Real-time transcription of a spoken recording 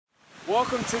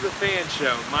Welcome to the Fan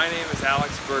Show. My name is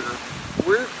Alex Berger.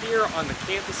 We're here on the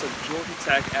campus of Georgia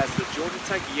Tech as the Georgia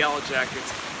Tech Yellow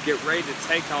Jackets get ready to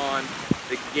take on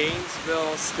the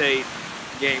Jacksonville State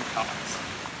Gamecocks.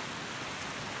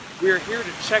 We are here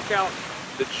to check out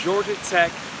the Georgia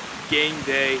Tech game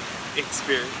day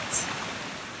experience.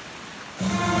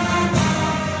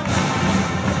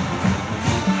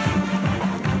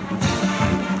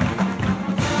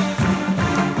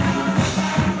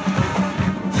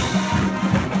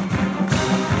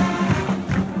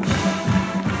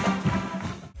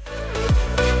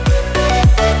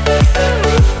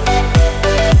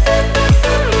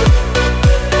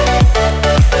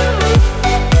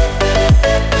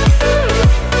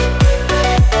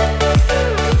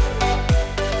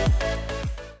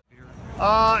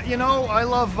 You know, I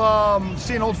love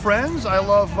seeing old friends. I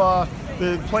love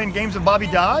playing games at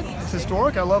Bobby-Dodd. It's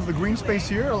historic. I love the green space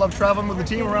here. I love traveling with the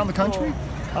team around the country.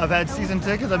 I've had season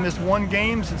tickets. I've missed one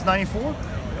game since '94.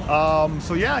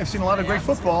 So yeah, I've seen a lot of great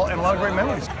football and a lot of great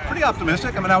memories. Pretty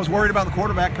optimistic. I mean, I was worried about the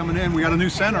quarterback coming in. We got a new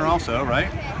center also, right?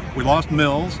 We lost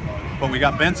Mills, but we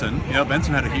got Benson. You know,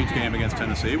 Benson had a huge game against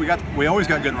Tennessee. We always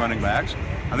got good running backs.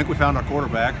 I think we found our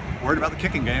quarterback. Worried about the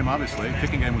kicking game, obviously. The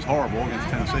kicking game was horrible against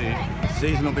Tennessee.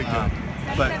 Season will be good.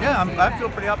 But yeah, I feel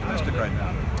pretty optimistic right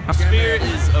now. The spirit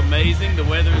is amazing. The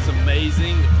weather is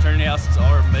amazing. The fraternity houses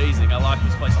are amazing. I like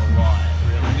this place a lot.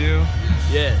 You do?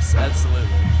 Yes, absolutely.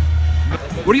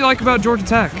 What do you like about Georgia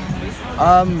Tech?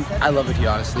 I love it here,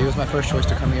 honestly. It was my first choice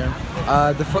to come here.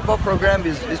 The football program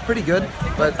is pretty good,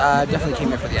 but I definitely came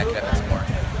here for the academics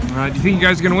more. Do you think you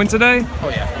guys are going to win today? Oh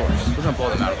yeah, of course. We're going to blow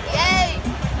them out. Yay!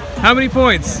 How many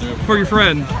points for your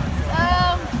friend?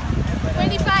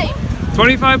 25.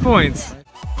 25 points.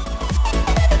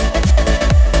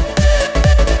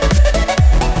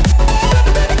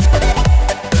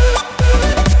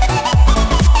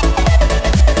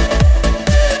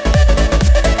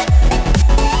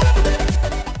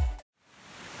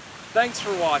 Thanks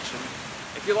for watching.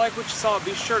 If you like what you saw,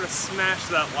 be sure to smash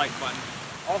that like button.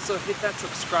 Also, hit that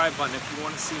subscribe button if you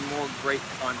want to see more great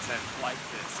content like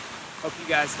this. Hope you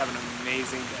guys have an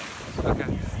amazing day.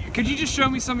 Okay. Could you just show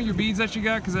me some of your beads that you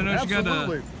got? Because I know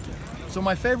Absolutely. You got So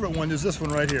my favorite one is this one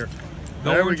right here. The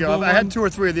there we Orange go. Bowl I had one? 2 or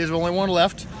 3 of these. There's only one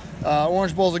left.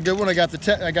 Orange Bowl's a good one. I got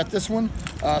this one.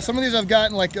 Some of these I've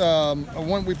gotten like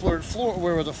one we played at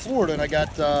Florida, and I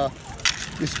got the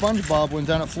SpongeBob one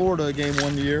down at Florida game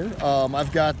one year.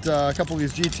 I've got a couple of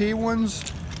these GT ones.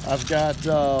 I've got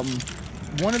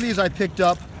one of these I picked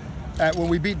up at when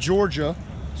we beat Georgia.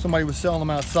 Somebody was selling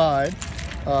them outside.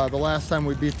 The last time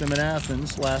we beat them in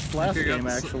Athens, last game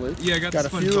actually. Yeah, I got a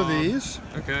few of these.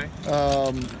 Okay.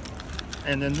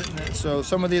 And then so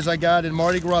some of these I got in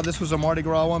Mardi Gras. This was a Mardi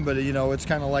Gras one, but you know it's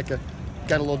kind of like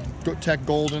got a little Tech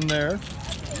gold in there.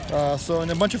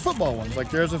 And a bunch of football ones. Like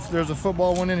there's a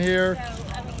football one in here.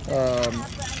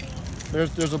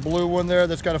 There's a blue one there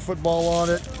that's got a football on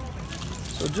it.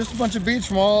 So just a bunch of beads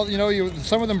from all,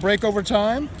 some of them break over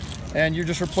time, and you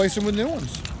just replace them with new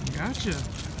ones. Gotcha.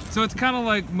 So it's kind of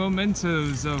like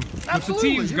mementos of what the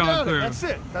Absolutely, team's you gone got it. through.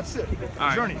 That's it. All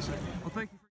right. Journeys.